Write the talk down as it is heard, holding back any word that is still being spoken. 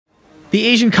The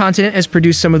Asian continent has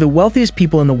produced some of the wealthiest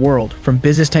people in the world, from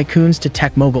business tycoons to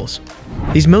tech moguls.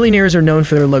 These millionaires are known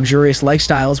for their luxurious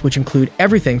lifestyles, which include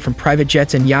everything from private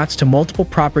jets and yachts to multiple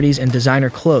properties and designer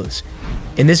clothes.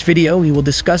 In this video, we will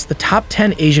discuss the top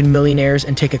 10 Asian millionaires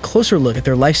and take a closer look at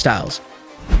their lifestyles.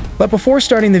 But before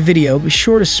starting the video, be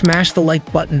sure to smash the like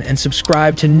button and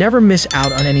subscribe to never miss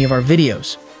out on any of our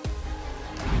videos.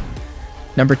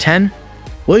 Number 10.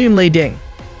 Lei Ding.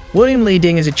 Lei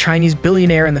Ding is a Chinese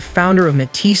billionaire and the founder of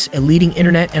Matisse, a leading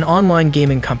internet and online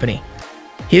gaming company.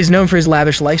 He is known for his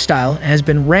lavish lifestyle and has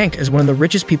been ranked as one of the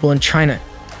richest people in China.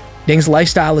 Ding's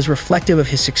lifestyle is reflective of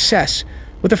his success,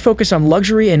 with a focus on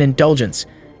luxury and indulgence.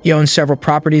 He owns several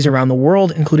properties around the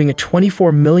world, including a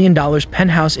 $24 million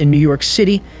penthouse in New York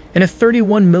City and a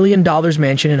 $31 million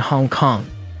mansion in Hong Kong.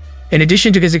 In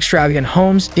addition to his extravagant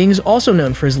homes, Ding is also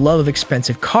known for his love of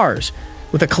expensive cars,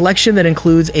 with a collection that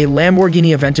includes a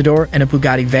Lamborghini Aventador and a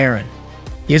Bugatti Veyron.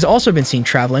 He has also been seen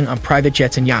traveling on private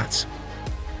jets and yachts.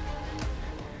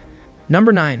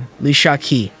 Number 9. Shau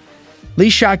Kee.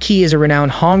 Shau Kee is a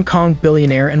renowned Hong Kong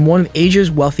billionaire and one of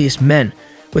Asia's wealthiest men,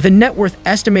 with a net worth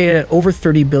estimated at over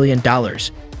 $30 billion.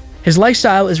 His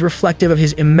lifestyle is reflective of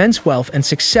his immense wealth and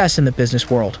success in the business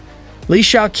world.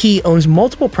 Shau Kee owns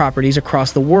multiple properties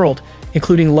across the world,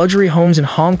 including luxury homes in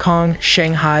Hong Kong,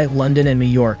 Shanghai, London, and New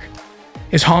York.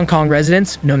 His Hong Kong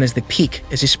residence, known as The Peak,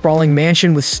 is a sprawling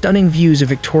mansion with stunning views of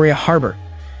Victoria Harbour.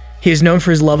 He is known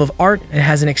for his love of art and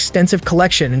has an extensive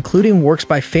collection, including works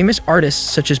by famous artists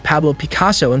such as Pablo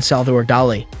Picasso and Salvador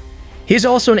Dali. He is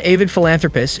also an avid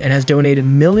philanthropist and has donated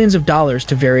millions of dollars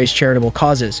to various charitable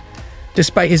causes.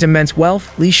 Despite his immense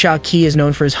wealth, Shau Kee is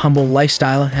known for his humble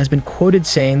lifestyle and has been quoted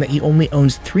saying that he only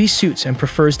owns 3 suits and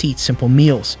prefers to eat simple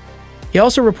meals. He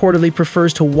also reportedly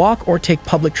prefers to walk or take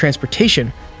public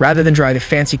transportation rather than drive a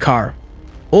fancy car.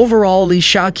 Overall,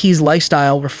 Shau Kee's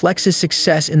lifestyle reflects his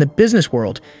success in the business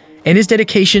world and his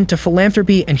dedication to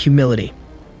philanthropy and humility.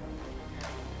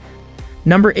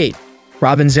 Number 8.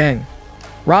 Zeng.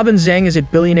 Zeng is a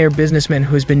billionaire businessman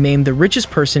who has been named the richest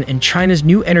person in China's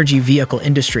new energy vehicle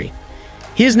industry.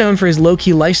 He is known for his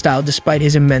low-key lifestyle despite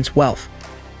his immense wealth.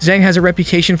 Zeng has a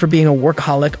reputation for being a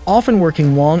workaholic, often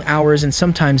working long hours and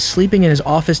sometimes sleeping in his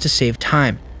office to save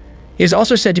time. He is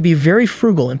also said to be very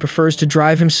frugal and prefers to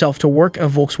drive himself to work in a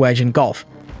Volkswagen Golf.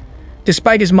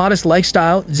 Despite his modest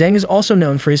lifestyle, Zeng is also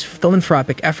known for his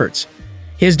philanthropic efforts.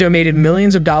 He has donated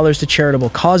millions of dollars to charitable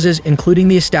causes, including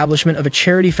the establishment of a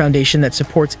charity foundation that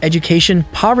supports education,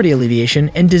 poverty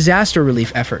alleviation, and disaster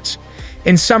relief efforts.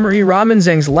 In summary,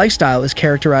 Zeng's lifestyle is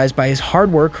characterized by his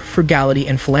hard work, frugality,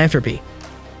 and philanthropy.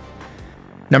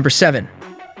 Number 7.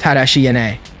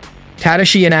 Yanai.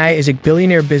 Yanai is a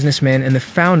billionaire businessman and the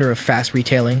founder of Fast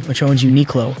Retailing, which owns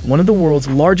Uniqlo, one of the world's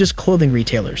largest clothing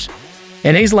retailers.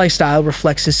 Yanai's lifestyle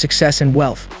reflects his success and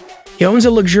wealth. He owns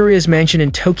a luxurious mansion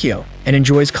in Tokyo and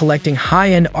enjoys collecting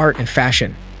high-end art and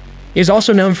fashion. He is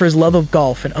also known for his love of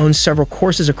golf and owns several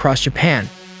courses across Japan.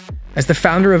 As the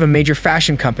founder of a major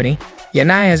fashion company,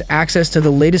 Yanai has access to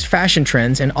the latest fashion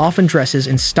trends and often dresses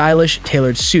in stylish,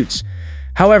 tailored suits.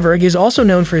 However, he is also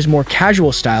known for his more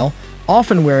casual style,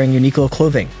 often wearing Uniqlo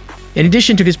clothing. In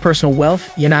addition to his personal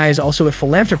wealth, Yanai is also a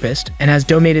philanthropist and has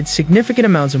donated significant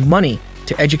amounts of money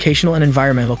to educational and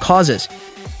environmental causes.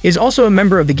 He is also a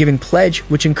member of the Giving Pledge,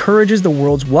 which encourages the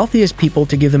world's wealthiest people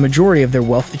to give the majority of their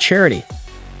wealth to charity.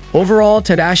 Overall,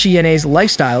 Yanai's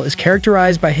lifestyle is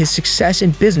characterized by his success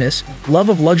in business, love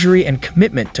of luxury, and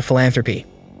commitment to philanthropy.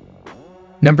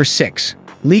 Number 6.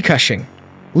 Ka-shing.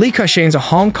 Ka-shing is a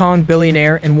Hong Kong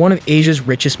billionaire and one of Asia's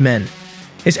richest men.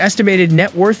 His estimated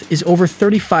net worth is over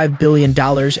 $35 billion,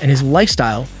 and his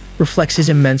lifestyle reflects his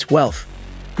immense wealth.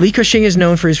 Ka-shing is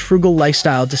known for his frugal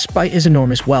lifestyle despite his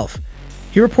enormous wealth.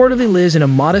 He reportedly lives in a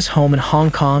modest home in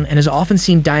Hong Kong and is often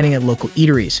seen dining at local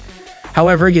eateries.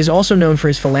 However, he is also known for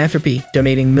his philanthropy,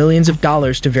 donating millions of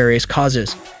dollars to various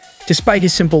causes. Despite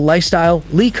his simple lifestyle,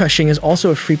 Ka-shing is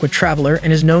also a frequent traveler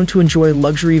and is known to enjoy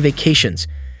luxury vacations.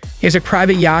 He has a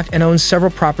private yacht and owns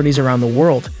several properties around the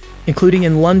world, including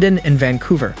in London and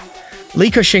Vancouver.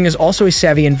 Ka-shing is also a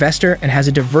savvy investor and has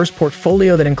a diverse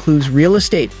portfolio that includes real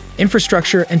estate,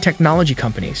 infrastructure, and technology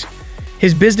companies.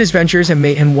 His business ventures have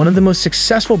made him one of the most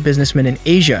successful businessmen in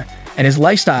Asia, and his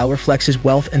lifestyle reflects his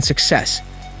wealth and success.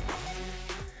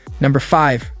 Number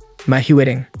 5.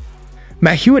 Huateng.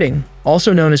 Huateng,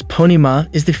 also known as Pony Ma,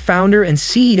 is the founder and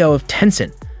CEO of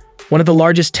Tencent, one of the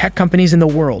largest tech companies in the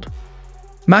world.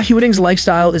 Huateng's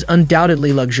lifestyle is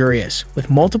undoubtedly luxurious, with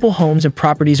multiple homes and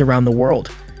properties around the world.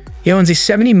 He owns a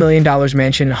 $70 million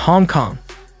mansion in Hong Kong,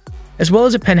 as well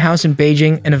as a penthouse in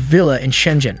Beijing and a villa in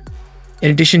Shenzhen. In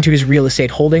addition to his real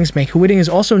estate holdings, Huateng is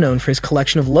also known for his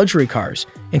collection of luxury cars,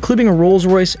 including a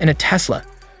Rolls-Royce and a Tesla.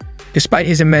 Despite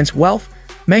his immense wealth,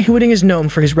 Huateng is known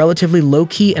for his relatively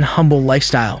low-key and humble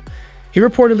lifestyle. He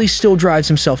reportedly still drives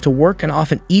himself to work and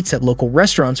often eats at local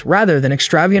restaurants rather than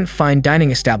extravagant fine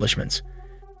dining establishments.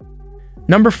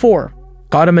 Number 4.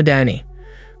 Gautam Adani.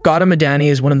 Gautam Adani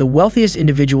is one of the wealthiest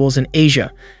individuals in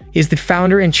Asia. He is the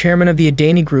founder and chairman of the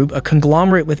Adani Group, a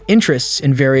conglomerate with interests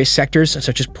in various sectors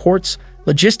such as ports,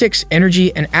 logistics,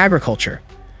 energy, and agriculture.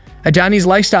 Adani's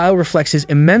lifestyle reflects his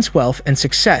immense wealth and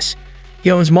success.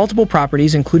 He owns multiple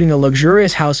properties, including a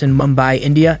luxurious house in Mumbai,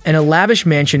 India, and a lavish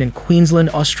mansion in Queensland,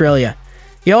 Australia.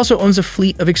 He also owns a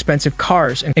fleet of expensive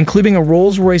cars, including a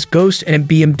Rolls-Royce Ghost and a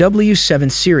BMW 7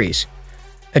 Series.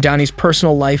 Adani's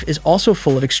personal life is also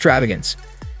full of extravagance.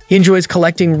 He enjoys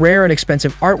collecting rare and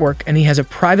expensive artwork, and he has a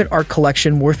private art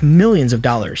collection worth millions of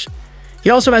dollars. He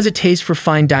also has a taste for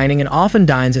fine dining and often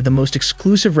dines at the most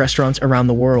exclusive restaurants around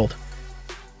the world.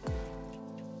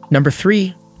 Number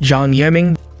 3. Zeng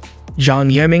Yiming.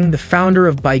 Zeng Yiming, the founder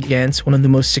of ByteDance, one of the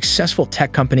most successful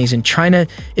tech companies in China,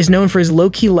 is known for his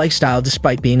low-key lifestyle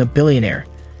despite being a billionaire.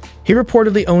 He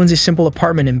reportedly owns a simple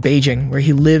apartment in Beijing where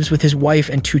he lives with his wife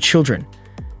and 2 children.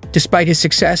 Despite his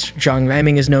success, Zeng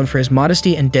Yiming is known for his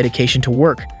modesty and dedication to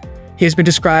work. He has been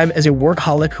described as a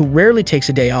workaholic who rarely takes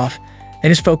a day off, and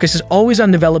his focus is always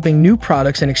on developing new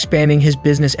products and expanding his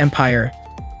business empire.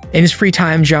 In his free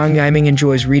time, Zeng Yiming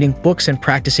enjoys reading books and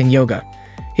practicing yoga.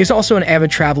 He is also an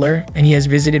avid traveler, and he has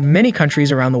visited many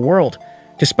countries around the world.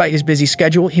 Despite his busy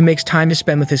schedule, he makes time to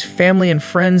spend with his family and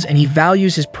friends, and he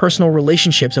values his personal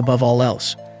relationships above all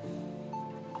else.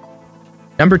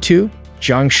 Number 2.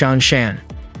 Zhongshan Shan.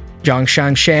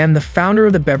 Zhongshan Shan, the founder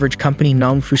of the beverage company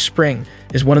Nongfu Spring,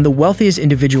 is one of the wealthiest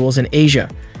individuals in Asia.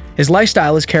 His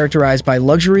lifestyle is characterized by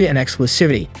luxury and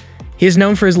exclusivity. He is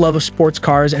known for his love of sports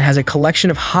cars and has a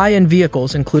collection of high-end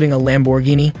vehicles, including a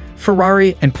Lamborghini,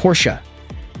 Ferrari, and Porsche.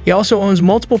 He also owns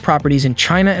multiple properties in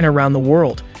China and around the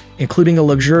world, including a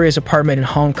luxurious apartment in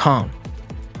Hong Kong.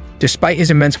 Despite his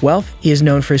immense wealth, he is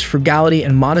known for his frugality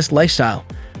and modest lifestyle,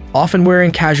 often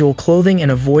wearing casual clothing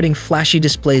and avoiding flashy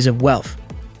displays of wealth.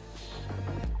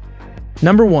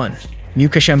 Number 1.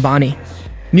 Mukesh Ambani.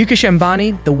 Mukesh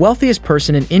Ambani, the wealthiest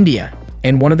person in India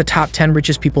and one of the top 10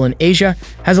 richest people in Asia,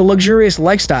 has a luxurious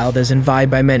lifestyle that is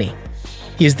envied by many.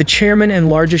 He is the chairman and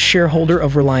largest shareholder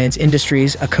of Reliance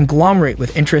Industries, a conglomerate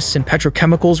with interests in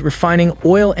petrochemicals, refining,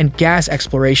 oil, and gas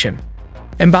exploration.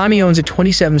 Ambani owns a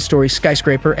 27-story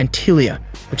skyscraper Antilia,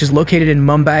 which is located in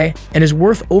Mumbai and is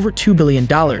worth over $2 billion.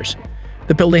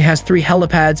 The building has 3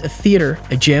 helipads, a theater,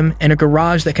 a gym, and a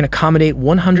garage that can accommodate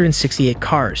 168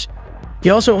 cars. He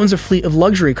also owns a fleet of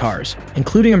luxury cars,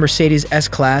 including a Mercedes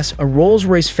S-Class, a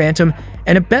Rolls-Royce Phantom,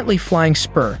 and a Bentley Flying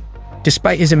Spur.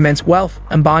 Despite his immense wealth,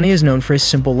 Ambani is known for his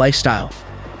simple lifestyle.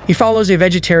 He follows a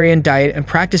vegetarian diet and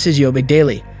practices yoga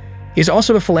daily. He is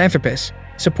also a philanthropist,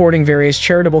 supporting various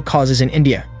charitable causes in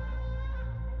India.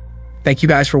 Thank you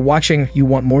guys for watching. If you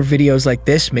want more videos like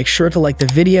this, make sure to like the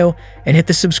video and hit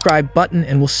the subscribe button,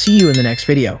 and we'll see you in the next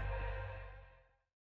video.